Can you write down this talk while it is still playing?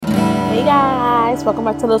Hey guys, welcome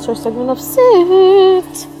back to the first segment of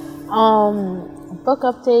Sit. Book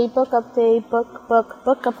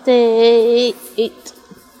update.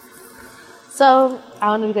 So I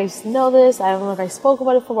don't know if you guys know this. I don't know if I spoke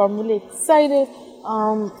about it before, but I'm really excited.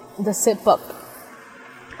 The Sit book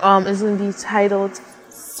is gonna be titled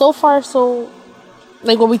so far. So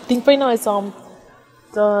like what we think right now is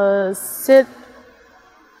the Sit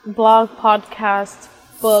blog podcast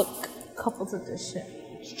book couples edition.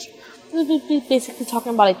 We'll be basically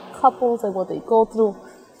talking about like couples, like what they go through,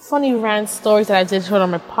 funny rant stories that I did share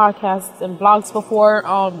on my podcasts and blogs before,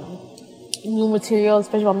 new material,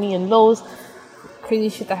 especially about me and Lowe's, crazy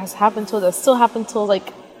shit that has happened to us, that still happened to us,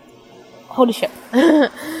 like, holy shit.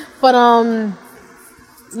 But,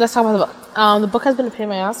 let's talk about the book. The book has been a pain in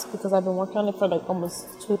my ass because I've been working on it for like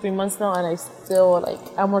almost 2-3 months now, and I still,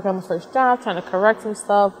 I'm working on the first draft, trying to correct some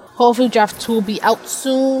stuff. Hopefully draft 2 will be out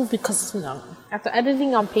soon because, after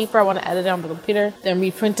editing on paper, I want to edit it on the computer, then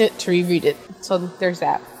reprint it to reread it. So there's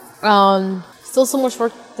that. Still so much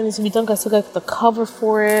work that needs to be done because I still got the cover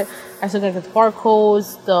for it. I still got the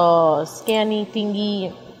barcodes, the scanning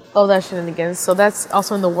thingy, all that shit again. So that's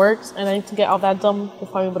also in the works, and I need to get all that done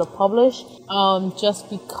before I'm able to publish. Just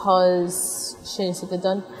because shit needs to get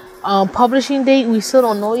done. Publishing date, we still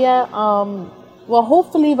don't know yet. Well,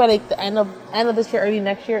 hopefully by like the end of this year, early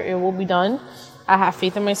next year, it will be done. I have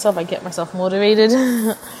faith in myself. I get myself motivated.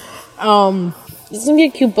 It's gonna be a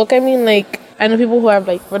cute book. I mean, like, I know people who have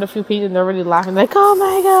like read a few pages and they're really laughing, like, "Oh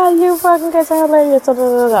my god, you fucking guys are hilarious!"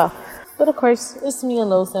 But of course, it's me and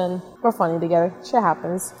Lowe's, and we're funny together. Shit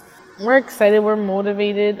happens. We're excited. We're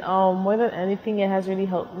motivated. More than anything, it has really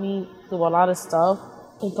helped me do a lot of stuff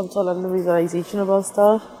and come to a lot of realization about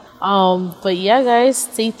stuff. But yeah, guys,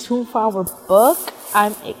 stay tuned for our book.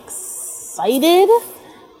 I'm excited.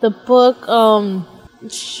 The book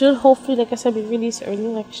should hopefully, like I said, be released early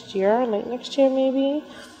next year, like next year maybe.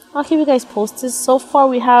 I'll keep you guys posted. So far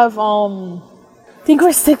we have I think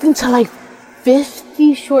we're sticking to like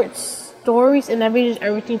 50 short stories, and that ranges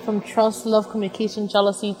everything from trust, love, communication,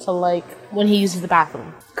 jealousy to like when he uses the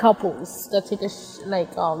bathroom. Couples that take there's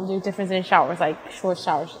difference in showers, like short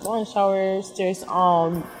showers, long showers. There's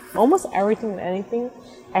almost everything and anything.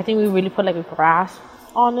 I think we really put like a grasp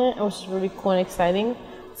on it, which is really cool and exciting.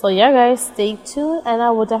 So yeah, guys, stay tuned, and I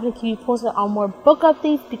will definitely keep you posted on more book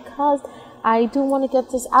updates because I do want to get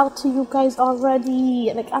this out to you guys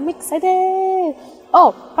already. Like, I'm excited.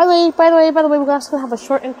 Oh, by the way, we're also gonna have a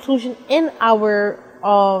short inclusion in our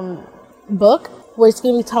book, where it's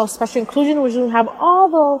gonna be titled Special Inclusion, which is gonna have all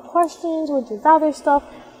the questions, which is other stuff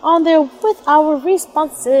on there with our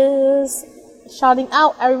responses, shouting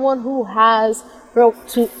out everyone who has wrote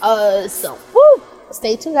to us. So, woo!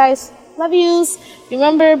 Stay tuned, guys. Love yous.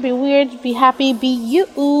 Remember, be weird, be happy, be you.